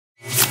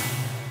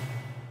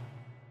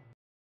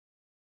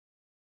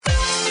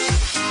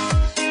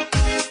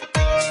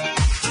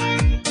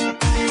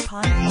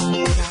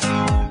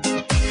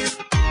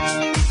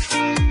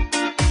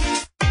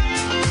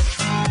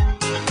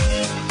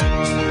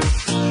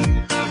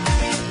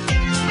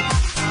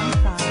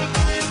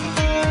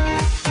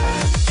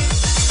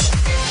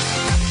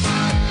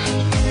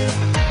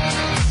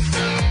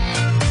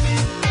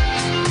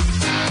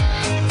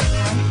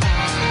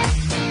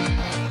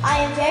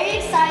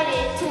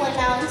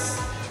announce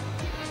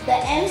the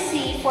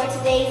MC for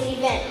today's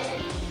event,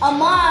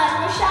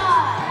 Ahmad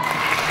Rashad.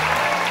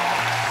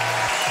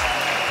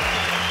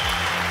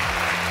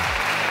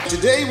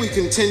 Today we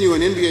continue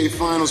an NBA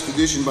Finals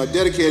tradition by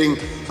dedicating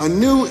a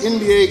new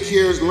NBA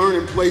Cares Learn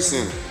and Play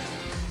Center.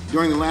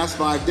 During the last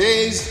 5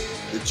 days,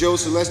 the Joe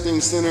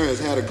Celestin Center has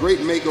had a great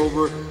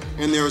makeover,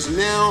 and there is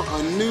now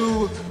a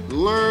new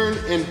Learn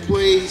and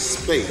Play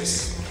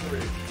space.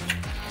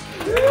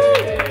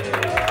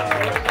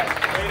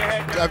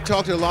 I've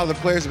talked to a lot of the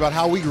players about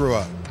how we grew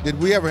up. Did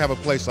we ever have a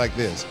place like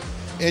this?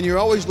 And you're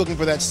always looking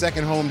for that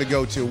second home to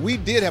go to. We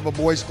did have a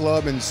boys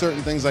club and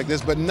certain things like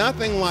this, but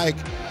nothing like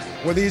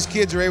where these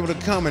kids are able to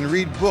come and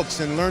read books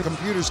and learn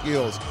computer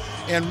skills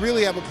and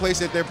really have a place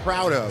that they're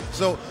proud of.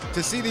 So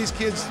to see these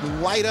kids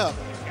light up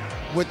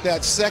with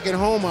that second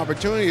home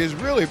opportunity is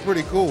really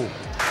pretty cool.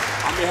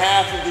 On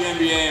behalf of the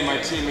NBA and my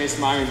teammates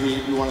Miami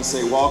Heat, we want to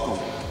say welcome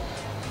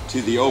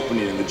to the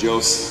opening of the Joe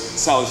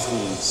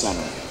Celestin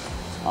Center.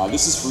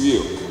 This is for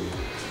you.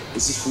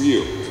 This is for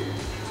you.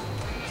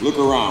 Look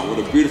around, what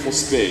a beautiful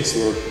space.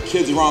 There are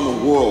kids around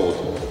the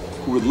world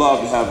who would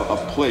love to have a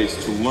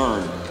place to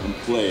learn and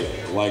play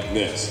like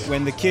this.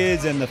 When the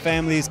kids and the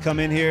families come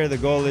in here, the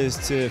goal is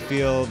to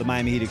feel the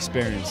Miami Heat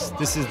experience.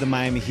 This is the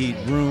Miami Heat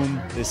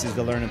room, this is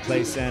the Learn and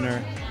Play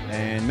Center,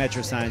 and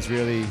Metro Signs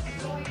really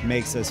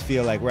makes us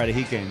feel like we're at a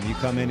Heat game. You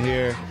come in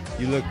here,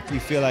 you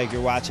feel like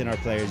you're watching our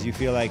players, you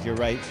feel like you're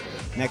right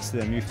next to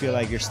them, you feel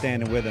like you're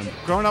standing with them.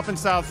 Growing up in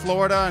South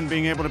Florida and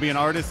being able to be an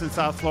artist in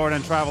South Florida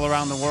and travel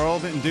around the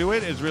world and do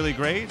it is really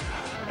great.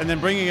 And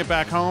then bringing it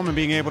back home and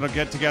being able to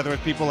get together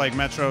with people like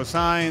Metro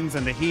Signs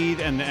and the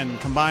Heat and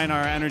combine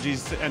our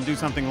energies and do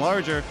something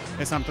larger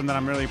is something that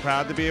I'm really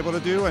proud to be able to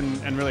do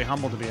and really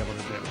humbled to be able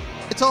to do.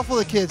 It's all for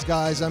the kids,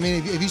 guys. I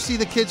mean, if you see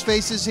the kids'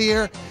 faces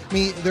here, I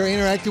mean, they're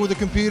interacting with the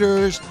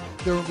computers,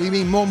 they're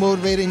being more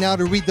motivated now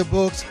to read the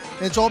books,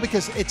 and it's all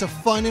because it's a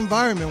fun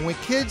environment. When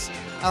kids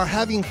are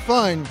having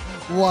fun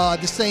while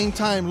at the same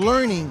time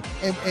learning,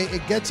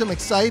 it gets them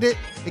excited,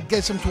 it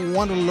gets them to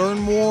want to learn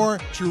more,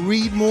 to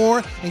read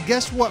more, and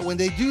guess what? When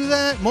they do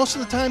that, most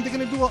of the time they're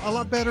going to do a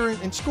lot better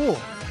in school.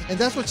 And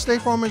that's what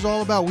State Farm is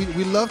all about.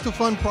 We love to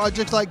fund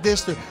projects like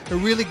this to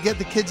really get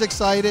the kids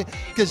excited,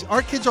 because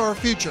our kids are our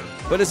future.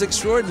 But it's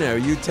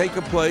extraordinary. You take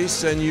a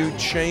place and you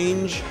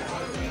change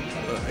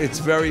its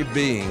very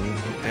being,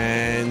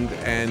 and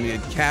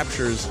it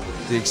captures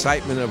the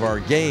excitement of our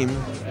game,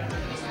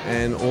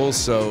 and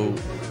also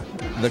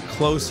the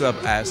close-up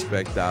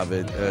aspect of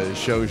it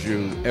shows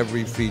you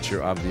every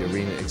feature of the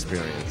arena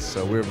experience.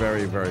 So we're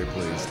very, very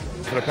pleased.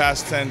 For the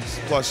past 10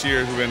 plus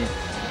years, we've been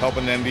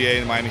helping the NBA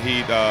and Miami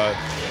Heat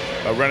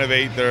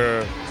renovate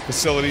their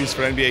facilities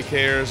for NBA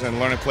Cares and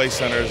Learn and Play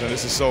Centers, and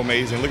this is so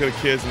amazing. Look at the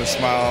kids and the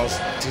smiles.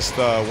 It's just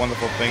a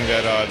wonderful thing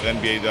that the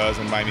NBA does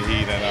and Miami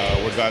Heat,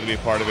 and we're glad to be a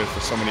part of it for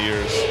so many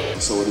years.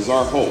 So it is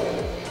our hope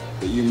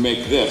that you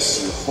make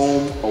this your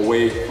home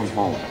away from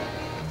home.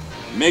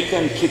 Make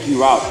them kick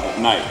you out at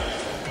night,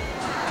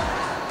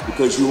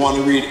 because you want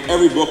to read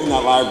every book in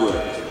that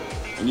library,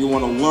 and you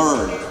want to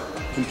learn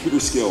computer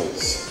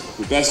skills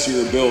to the best of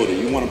your ability.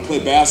 You want to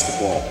play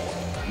basketball,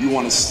 you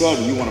want to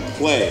study, you want to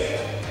play.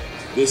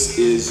 This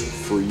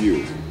is for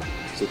you.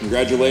 So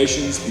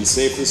congratulations, be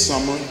safe this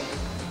summer,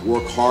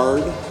 work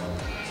hard,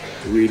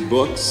 read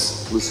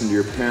books, listen to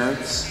your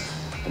parents,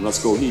 and let's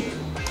go Heat.